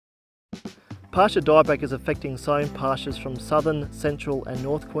Pasture dieback is affecting sown pastures from southern, central and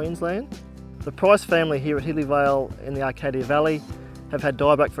north Queensland. The Price family here at Hillyvale in the Arcadia Valley have had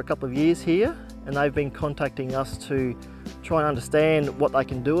dieback for a couple of years here, and they've been contacting us to try and understand what they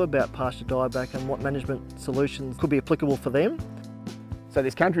can do about pasture dieback and what management solutions could be applicable for them. So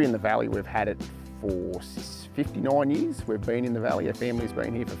this country in the valley, we've had it for 59 years. We've been in the valley, our family's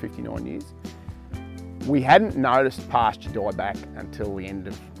been here for 59 years. We hadn't noticed pasture dieback until the end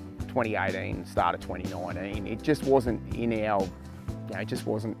of 2018, start of 2019. It just wasn't in our, it just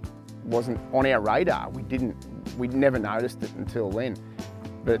wasn't on our radar. We'd never noticed it until then.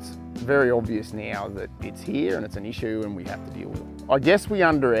 But it's very obvious now that it's here and it's an issue and we have to deal with it. I guess we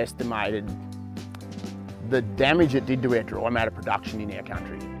underestimated the damage it did to our dry matter production in our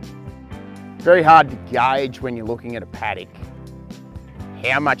country. Very hard to gauge when you're looking at a paddock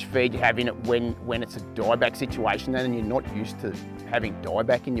how much feed you have in it when it's a dieback situation and you're not used to having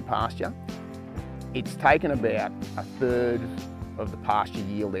dieback in your pasture. It's taken about a third of the pasture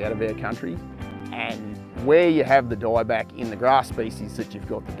yield out of our country, and where you have the dieback in the grass species that you've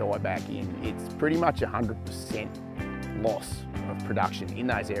got the dieback in, it's pretty much 100% loss of production in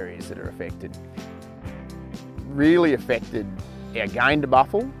those areas that are affected. Really affected our gain to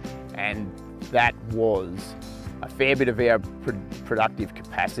buffle, and that was a fair bit of our productive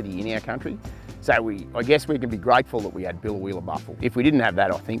capacity in our country. So I guess we can be grateful that we had billowheeler buffle. If we didn't have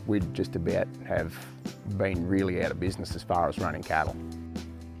that, I think we'd just about have been really out of business as far as running cattle.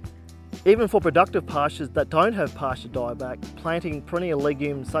 Even for productive pastures that don't have pasture dieback, planting perennial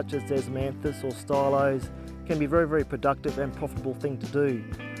legumes such as desmanthus or stylos can be a very, very productive and profitable thing to do.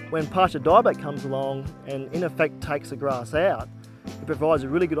 When pasture dieback comes along and in effect takes the grass out, it provides a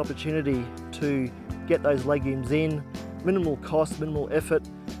really good opportunity to get those legumes in, minimal cost, minimal effort,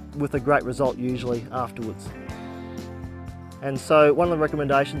 with a great result usually afterwards. And so one of the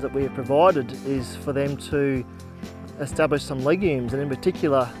recommendations that we have provided is for them to establish some legumes, and in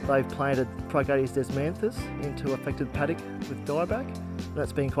particular they've planted Arcadia desmanthus into affected paddock with dieback, and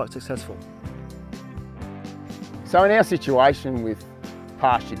that's been quite successful. So in our situation with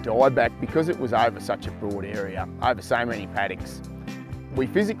pasture dieback, because it was over such a broad area, over so many paddocks, we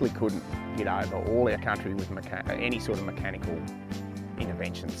physically couldn't get over all our country with any sort of mechanical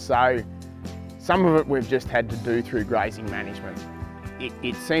intervention. So some of it we've just had to do through grazing management.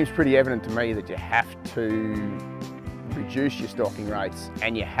 It seems pretty evident to me that you have to reduce your stocking rates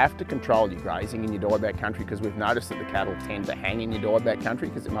and you have to control your grazing in your dieback country, because we've noticed that the cattle tend to hang in your dieback country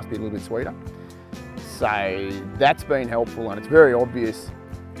because it must be a little bit sweeter. So that's been helpful, and it's very obvious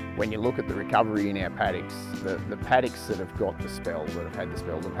when you look at the recovery in our paddocks. The paddocks that have got the spell, that have had the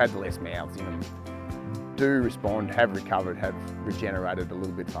spell, that have had the less mouths in them, do respond, have recovered, have regenerated a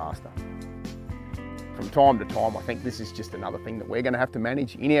little bit faster. From time to time, I think this is just another thing that we're going to have to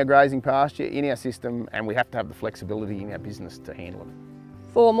manage in our grazing pasture, in our system, and we have to have the flexibility in our business to handle it.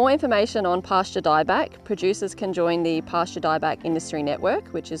 For more information on pasture dieback, producers can join the Pasture Dieback Industry Network,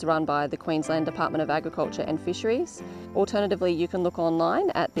 which is run by the Queensland Department of Agriculture and Fisheries. Alternatively, you can look online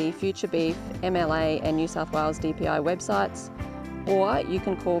at the Future Beef, MLA and New South Wales DPI websites, or you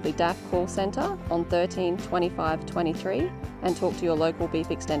can call the DAF call centre on 13 25 23 and talk to your local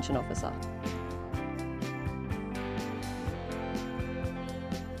beef extension officer.